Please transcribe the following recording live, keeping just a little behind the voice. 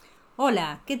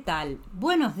Hola, ¿qué tal?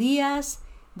 Buenos días,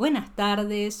 buenas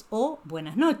tardes o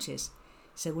buenas noches,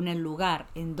 según el lugar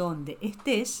en donde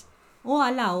estés o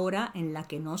a la hora en la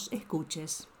que nos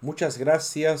escuches. Muchas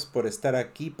gracias por estar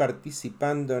aquí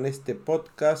participando en este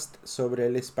podcast sobre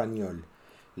el español,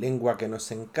 lengua que nos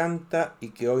encanta y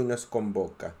que hoy nos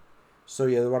convoca.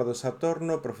 Soy Eduardo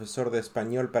Satorno, profesor de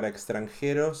español para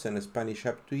extranjeros en Spanish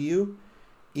Up to You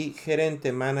y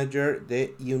gerente manager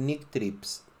de Unique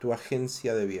Trips, tu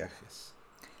agencia de viajes.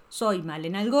 Soy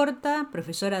Malena Algorta,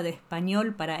 profesora de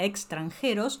español para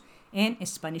extranjeros en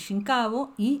Spanish in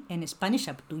Cabo y en Spanish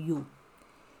Up to You.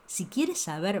 Si quieres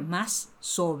saber más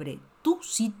sobre tu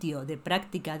sitio de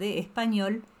práctica de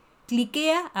español,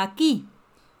 cliquea aquí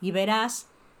y verás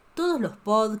todos los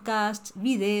podcasts,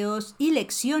 videos y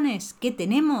lecciones que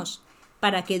tenemos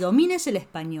para que domines el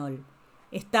español.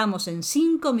 Estamos en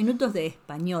 5 minutos de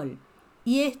español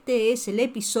y este es el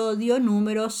episodio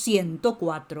número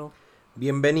 104.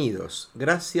 Bienvenidos,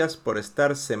 gracias por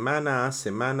estar semana a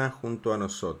semana junto a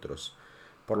nosotros,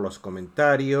 por los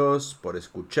comentarios, por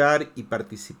escuchar y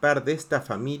participar de esta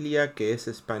familia que es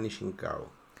Spanish in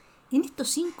Cabo. En estos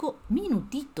 5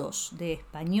 minutitos de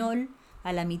español,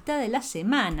 a la mitad de la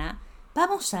semana,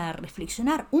 vamos a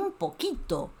reflexionar un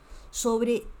poquito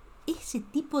sobre ese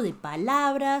tipo de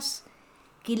palabras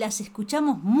que las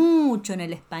escuchamos mucho en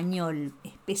el español,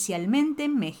 especialmente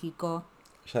en México.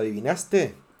 ¿Ya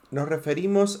adivinaste? Nos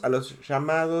referimos a los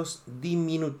llamados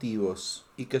diminutivos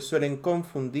y que suelen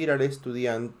confundir al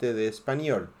estudiante de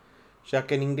español, ya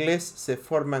que en inglés se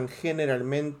forman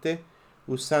generalmente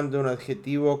usando un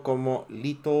adjetivo como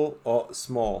little o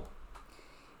small.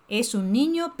 Es un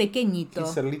niño pequeñito.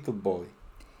 He's a little boy.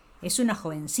 Es una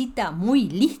jovencita muy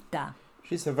lista.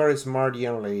 She's a very smart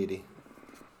young lady.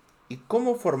 ¿Y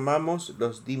cómo formamos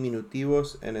los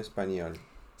diminutivos en español?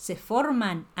 Se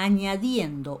forman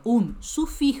añadiendo un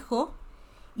sufijo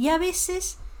y a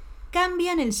veces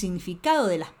cambian el significado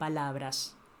de las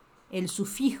palabras. El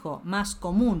sufijo más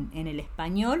común en el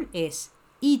español es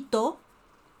ito,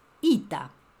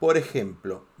 ita. Por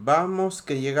ejemplo, vamos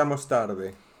que llegamos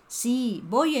tarde. Sí,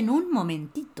 voy en un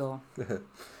momentito.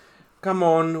 Come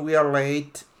on, we are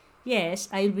late. Yes,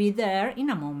 I'll be there in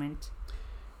a moment.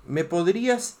 ¿Me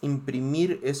podrías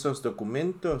imprimir esos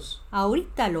documentos?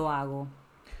 Ahorita lo hago.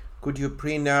 Could you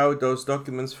print out those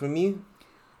documents for me?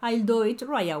 I'll do it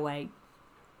right away.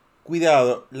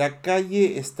 Cuidado, la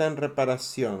calle está en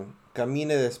reparación.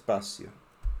 Camine despacio.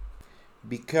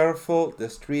 Be careful, the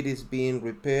street is being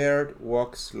repaired.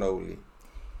 Walk slowly.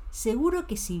 Seguro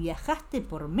que si viajaste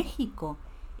por México,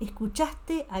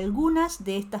 escuchaste algunas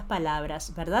de estas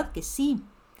palabras, ¿verdad que sí?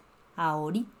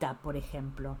 Ahorita, por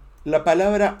ejemplo. La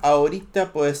palabra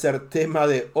ahorita puede ser tema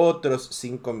de otros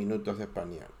 5 minutos de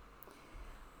español.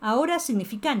 Ahora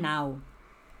significa now.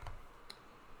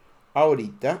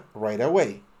 Ahorita, right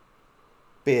away.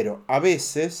 Pero a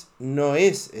veces no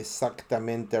es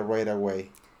exactamente right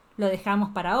away. Lo dejamos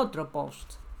para otro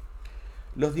post.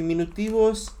 Los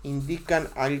diminutivos indican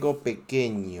algo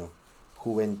pequeño,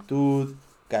 juventud,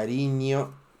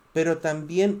 cariño, pero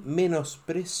también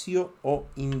menosprecio o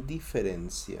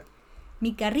indiferencia.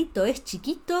 Mi carrito es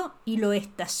chiquito y lo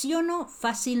estaciono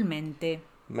fácilmente.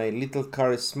 My little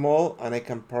car is small and I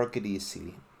can park it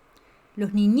easily.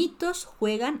 Los niñitos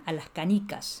juegan a las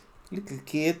canicas. Little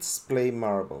kids play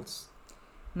marbles.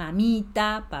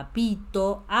 Mamita,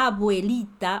 papito,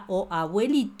 abuelita o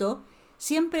abuelito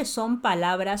siempre son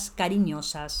palabras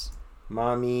cariñosas.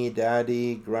 Mommy,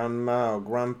 daddy, grandma or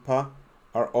grandpa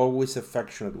are always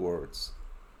affectionate words.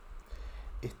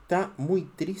 Está muy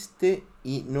triste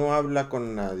y no habla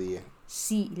con nadie.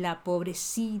 Sí, la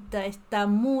pobrecita está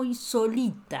muy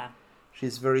solita.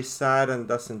 She's very sad and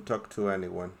doesn't talk to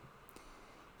anyone.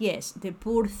 Yes, the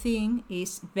poor thing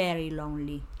is very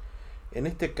lonely. En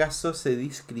este caso se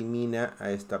discrimina a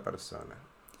esta persona.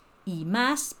 Y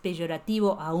más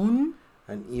peyorativo aún,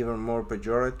 And even more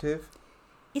pejorative,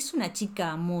 es una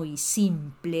chica muy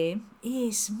simple,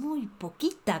 es muy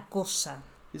poquita cosa.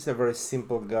 she's a very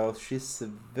simple girl. She's a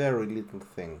very little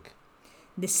thing.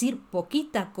 Decir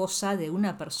poquita cosa de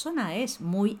una persona es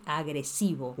muy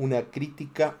agresivo. Una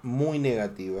crítica muy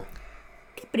negativa.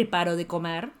 ¿Qué preparo de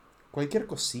comer? Cualquier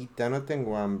cosita, no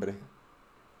tengo hambre.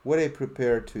 What I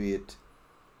prepare to eat?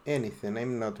 Anything,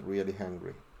 I'm not really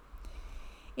hungry.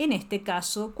 En este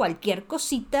caso, cualquier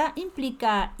cosita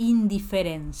implica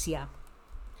indiferencia.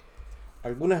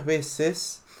 Algunas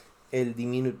veces el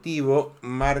diminutivo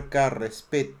marca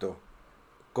respeto,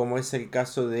 como es el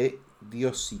caso de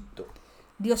Diosito.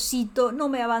 Diosito, no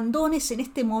me abandones en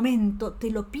este momento, te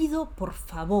lo pido por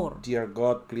favor. Dear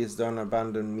God, please don't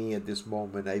abandon me at this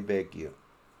moment, I beg you.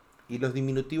 Y los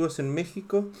diminutivos en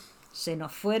México, Se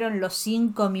nos fueron los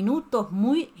 5 minutos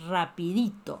muy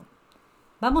rapidito.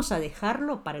 Vamos a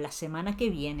dejarlo para la semana que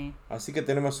viene. Así que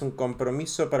tenemos un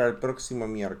compromiso para el próximo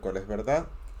miércoles, ¿verdad?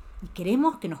 Y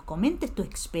queremos que nos comentes tu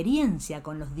experiencia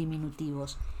con los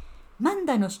diminutivos.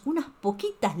 Mándanos unas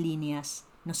poquitas líneas.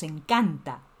 Nos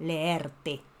encanta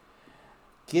leerte.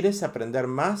 ¿Quieres aprender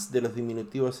más de los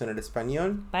diminutivos en el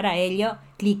español? Para ello,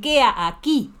 cliquea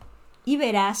aquí y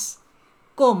verás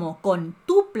cómo con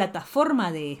tu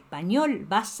plataforma de español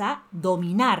vas a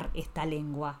dominar esta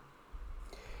lengua.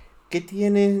 ¿Qué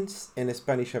tienes en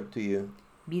Spanish Up to You?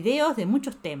 Videos de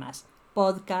muchos temas,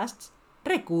 podcasts,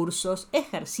 recursos,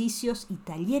 ejercicios y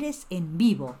talleres en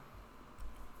vivo.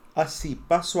 Así,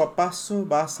 paso a paso,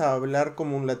 vas a hablar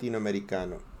como un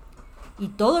latinoamericano. Y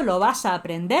todo lo vas a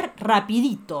aprender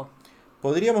rapidito.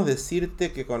 Podríamos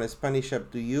decirte que con Spanish Up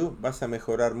to You vas a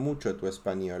mejorar mucho tu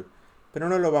español, pero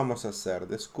no lo vamos a hacer,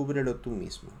 descúbrelo tú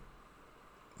mismo.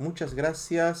 Muchas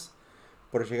gracias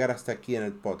por llegar hasta aquí en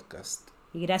el podcast.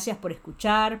 Y gracias por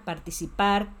escuchar,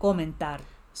 participar, comentar.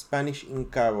 Spanish in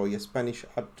Cabo y Spanish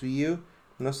Up to You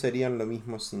no serían lo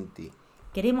mismo sin ti.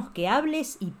 Queremos que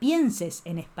hables y pienses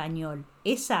en español.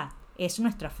 Esa es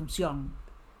nuestra función.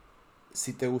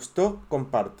 Si te gustó,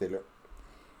 compártelo.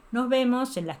 Nos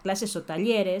vemos en las clases o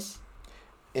talleres.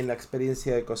 En la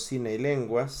experiencia de cocina y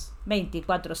lenguas.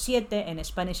 24/7 en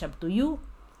Spanish Up to You.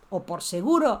 O por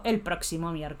seguro el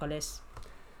próximo miércoles.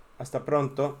 Hasta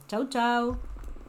pronto. Chau, chau.